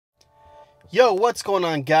Yo, what's going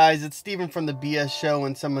on, guys? It's Steven from the BS Show,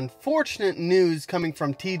 and some unfortunate news coming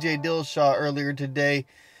from TJ Dillashaw earlier today.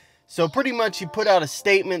 So pretty much he put out a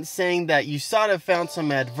statement saying that USADA found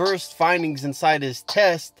some adverse findings inside his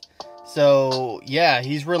test. So yeah,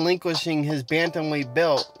 he's relinquishing his bantamweight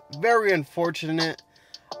belt. Very unfortunate.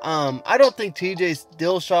 I don't think TJ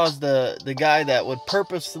Dillashaw's the guy that would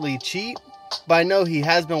purposely cheat, but I know he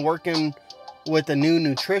has been working with a new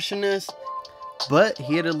nutritionist. But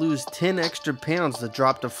he had to lose 10 extra pounds to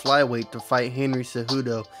drop to flyweight to fight Henry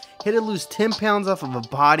Cejudo. He had to lose 10 pounds off of a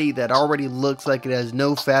body that already looks like it has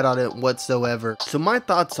no fat on it whatsoever. So my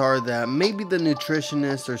thoughts are that maybe the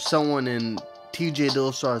nutritionist or someone in TJ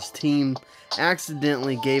Dillashaw's team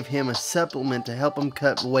accidentally gave him a supplement to help him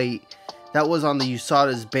cut weight that was on the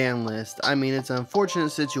USADA's ban list. I mean, it's an unfortunate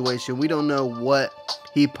situation. We don't know what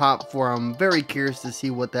he popped for. I'm very curious to see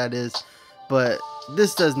what that is. But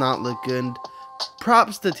this does not look good.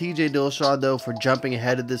 Props to TJ Dillashaw though for jumping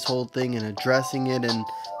ahead of this whole thing and addressing it and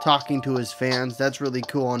talking to his fans. That's really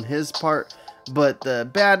cool on his part. But the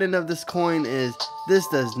bad end of this coin is this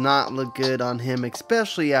does not look good on him,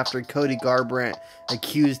 especially after Cody Garbrandt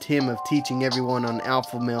accused him of teaching everyone on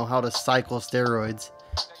Alpha Male how to cycle steroids.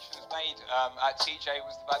 Made at TJ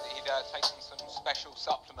was the fact that he'd taken some special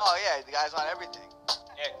supplements. Oh yeah, the guy's on everything.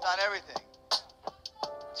 Yeah. He's on everything.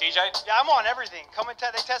 TJ? Yeah, I'm on everything.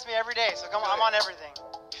 They test me every day, so come on, I'm on everything.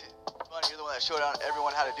 Funny, you're the one that showed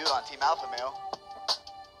everyone how to do it on Team Alpha Male.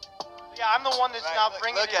 Yeah, I'm the one that's now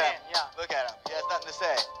bringing it in. Yeah. Look at him. He has nothing to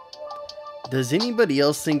say. Does anybody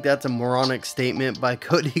else think that's a moronic statement by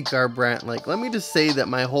Cody Garbrandt? Like, let me just say that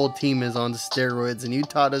my whole team is on steroids and you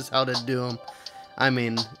taught us how to do them. I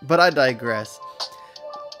mean, but I digress.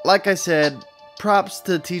 Like I said, props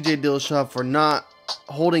to TJ Dillashaw for not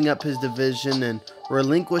holding up his division and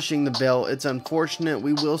relinquishing the belt. It's unfortunate.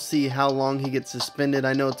 We will see how long he gets suspended.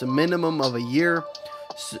 I know it's a minimum of a year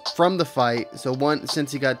from the fight, so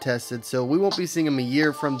since he got tested, so we won't be seeing him a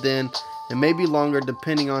year from then, and maybe longer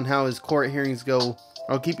depending on how his court hearings go.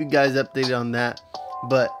 I'll keep you guys updated on that.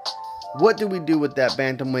 But what do we do with that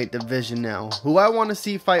bantamweight division now? Who I want to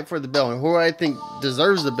see fight for the belt and who I think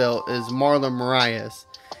deserves the belt is Marlon Moraes.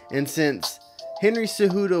 And since Henry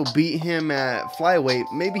Cejudo beat him at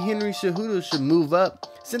flyweight, maybe Henry Cejudo should move up,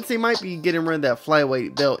 since they might be getting rid of that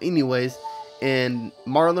flyweight belt anyways, and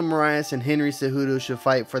Marlon Moraes and Henry Cejudo should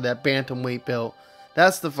fight for that bantamweight belt.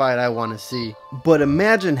 That's the fight I want to see. But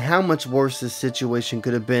imagine how much worse this situation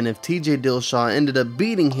could have been if TJ Dillashaw ended up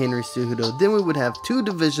beating Henry Cejudo. Then we would have two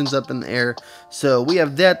divisions up in the air, so we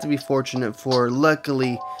have that to be fortunate for.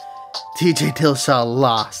 Luckily, TJ Dillashaw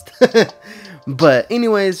lost. But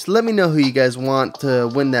anyways, let me know who you guys want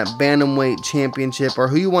to win that bantamweight championship, or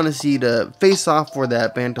who you want to see to face off for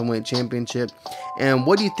that bantamweight championship. And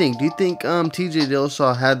what do you think? Do you think TJ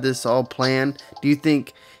Dillashaw had this all planned? Do you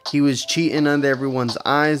think he was cheating under everyone's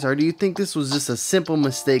eyes, or do you think this was just a simple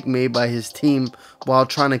mistake made by his team while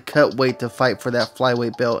trying to cut weight to fight for that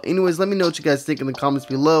flyweight belt? Anyways, let me know what you guys think in the comments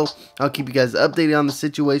below. I'll keep you guys updated on the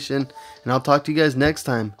situation, and I'll talk to you guys next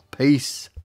time. Peace.